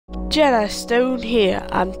Jedi Stone here,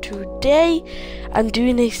 and today I'm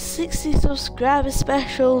doing a 60 subscriber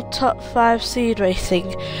special top 5 seed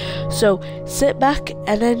rating, so sit back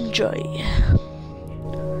and enjoy.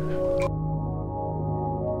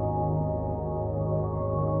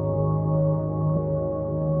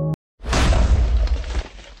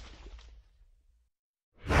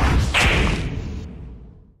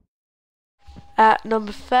 At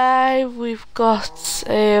number 5 we've got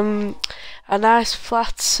a nice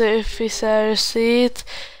flat surface area seed.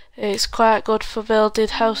 It's quite good for building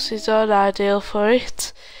houses on, ideal for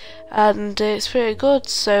it, and it's pretty good.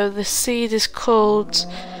 So the seed is called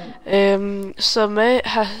Summit,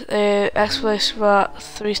 exclamation mark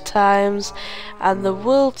 3 times, and the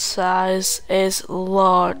world size is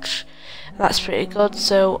large. That's pretty good,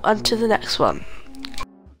 so on to the next one.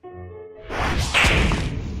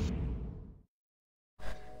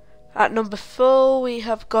 At number 4 we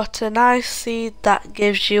have got a nice seed that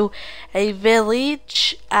gives you a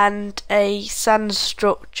village and a sand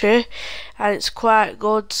structure, and it's quite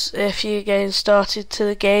good if you're getting started to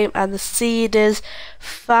the game, and the seed is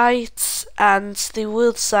fight and the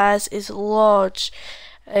world size is large,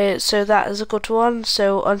 so that is a good one,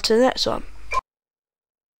 so on to the next one.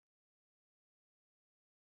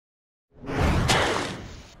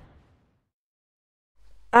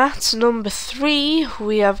 At number 3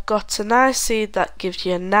 we have got a nice seed that gives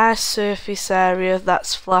you a nice surface area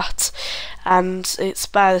that's flat, and it's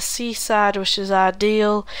by the seaside, which is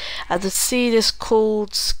ideal, and the seed is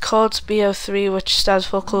called COD BO3, which stands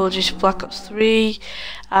for Call of Duty Black Ops 3,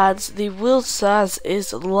 and the world size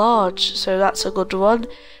is large, so that's a good one,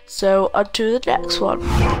 so on to the next one.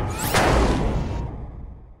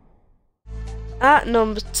 At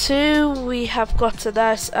number 2 we have got a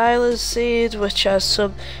nice island seed which has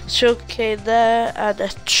some sugarcane there and a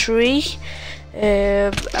tree,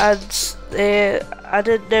 and I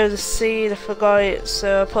didn't know the seed, I forgot it,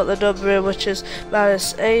 so I put the number in, which is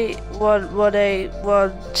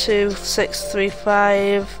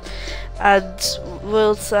 -81181265, and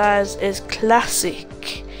world size is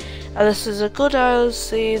classic, and this is a good island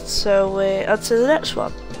seed, so on to the next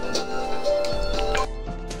one.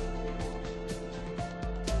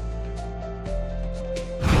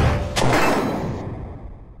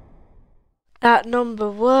 At number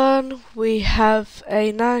 1 we have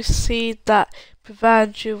a nice seed that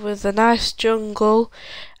provides you with a nice jungle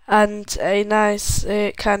and a nice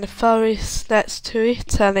kind of forest next to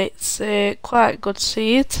it, and it's quite a good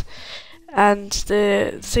seed, and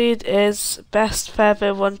the seed is best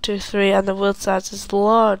feather 123, and the world size is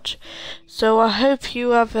large. So I hope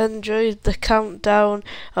you have enjoyed the countdown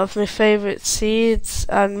of my favourite seeds,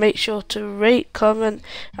 and make sure to rate, comment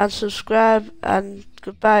and subscribe, and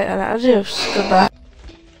goodbye and adios. Goodbye.